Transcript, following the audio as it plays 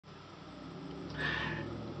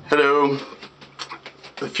Hello.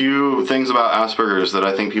 A few things about Asperger's that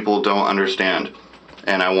I think people don't understand,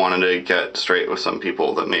 and I wanted to get straight with some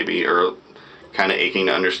people that maybe are kind of aching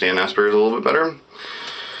to understand Asperger's a little bit better.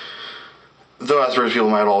 Though Asperger's people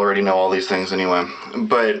might already know all these things anyway.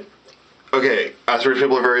 But, okay, Asperger's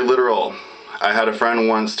people are very literal. I had a friend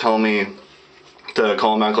once tell me to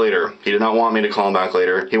call him back later. He did not want me to call him back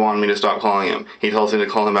later. He wanted me to stop calling him. He tells me to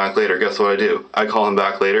call him back later. Guess what I do? I call him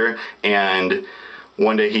back later, and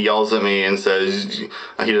one day he yells at me and says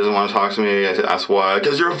he doesn't want to talk to me. I ask why.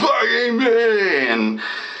 Because you're fucking me! And,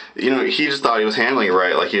 you know, he just thought he was handling it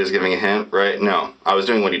right, like he was giving a hint, right? No, I was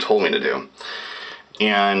doing what he told me to do.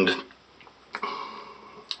 And,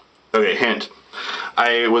 okay, hint.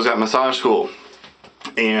 I was at massage school,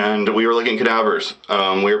 and we were looking at cadavers.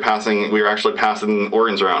 We were actually passing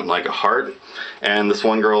organs around, like a heart, and this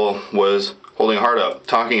one girl was holding a heart up,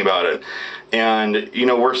 talking about it. And, you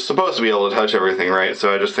know, we're supposed to be able to touch everything, right?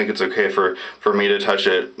 So I just think it's okay for me to touch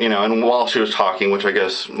it, you know, and while she was talking, which I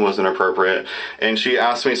guess wasn't appropriate, and she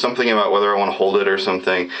asked me something about whether I want to hold it or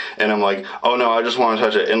something, and I'm like, oh no, I just want to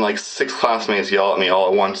touch it, and like 6 classmates yell at me all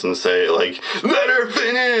at once and say, like, let her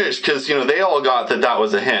finish, because, you know, they all got that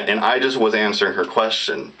was a hint, and I just was answering her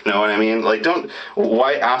question, you know what I mean? Like,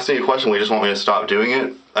 why ask me a question when you just want me to stop doing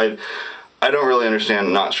it? I don't really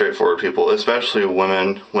understand not straightforward people, especially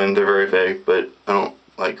women when they're very vague, but I don't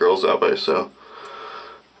like girls that way, so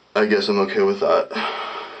I guess I'm okay with that.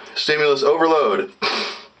 Stimulus overload.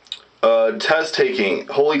 Test taking.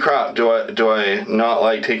 Holy crap, do I not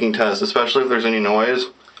like taking tests, especially if there's any noise.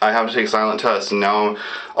 I have to take silent tests, and now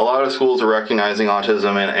a lot of schools are recognizing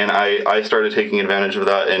autism, and I started taking advantage of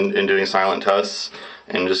that and doing silent tests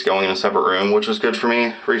and just going in a separate room, which was good for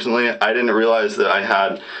me recently. I didn't realize that I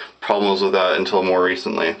had problems with that until more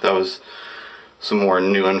recently. That was some more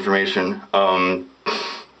new information. And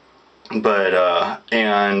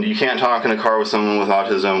you can't talk in a car with someone with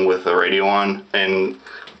autism with the radio on, and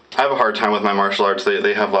I have a hard time with my martial arts.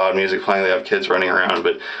 They have loud music playing, they have kids running around,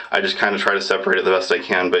 but I just kind of try to separate it the best I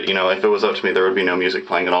can. But, you know, if it was up to me, there would be no music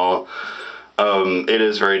playing at all. It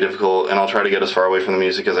is very difficult, and I'll try to get as far away from the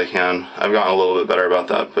music as I can. I've gotten a little bit better about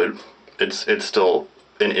that, but it's still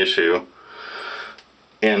an issue.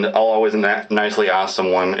 And I'll always nicely ask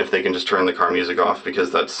someone if they can just turn the car music off,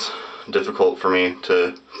 because that's difficult for me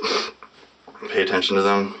to pay attention to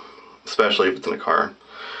them, especially if it's in a car.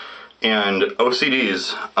 And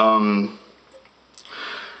OCDs.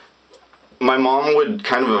 My mom would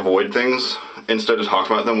kind of avoid things instead of talk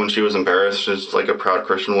about them when she was embarrassed. She's like a proud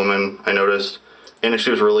Christian woman, I noticed. And if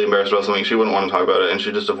she was really embarrassed about something, she wouldn't want to talk about it, and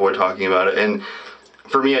she'd just avoid talking about it. And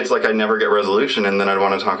for me, it's like I never get resolution, and then I'd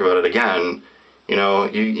want to talk about it again. You know,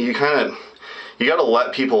 you gotta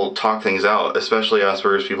let people talk things out, especially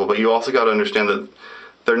Asperger's people, but you also gotta understand that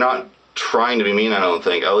they're not trying to be mean, I don't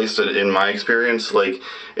think, at least in my experience. Like,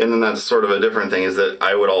 and then that's sort of a different thing, is that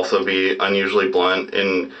I would also be unusually blunt,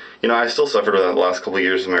 and, you know, I still suffered with that the last couple of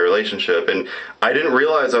years of my relationship, and I didn't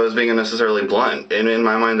realize I was being unnecessarily blunt, and in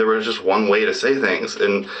my mind there was just one way to say things,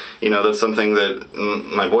 and, you know, that's something that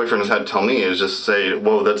my boyfriend has had to tell me, is just say,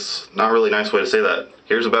 whoa, that's not really a nice way to say that,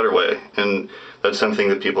 here's a better way. And that's something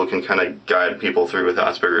that people can kind of guide people through with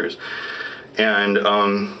Asperger's. And,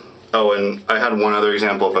 oh, and I had one other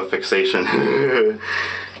example of a fixation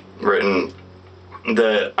written,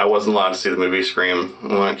 that I wasn't allowed to see the movie Scream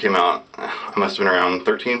when it came out. I must have been around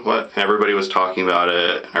 13, what? And everybody was talking about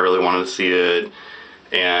it, and I really wanted to see it,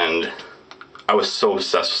 and I was so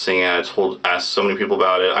obsessed with seeing it. I asked so many people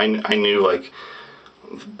about it. I knew, like,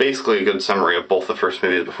 basically a good summary of both the first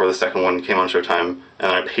movies before the second one came on Showtime,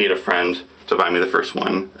 and I paid a friend to buy me the first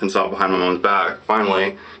one and saw it behind my mom's back,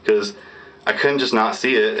 finally, because I couldn't just not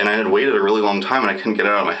see it, and I had waited a really long time, and I couldn't get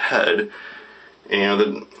it out of my head. And, you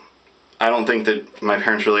know, I don't think that my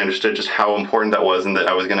parents really understood just how important that was, and that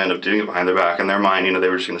I was going to end up doing it behind their back. In their mind, you know, they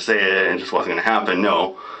were just going to say it, and it just wasn't going to happen.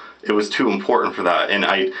 No, it was too important for that, and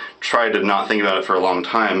I tried to not think about it for a long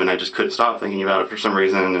time, and I just couldn't stop thinking about it for some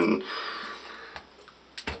reason, and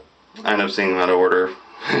I ended up seeing them out of order.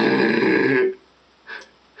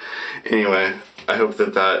 Anyway, I hope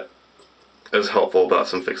that is helpful about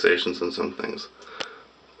some fixations and some things.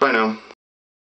 Bye now.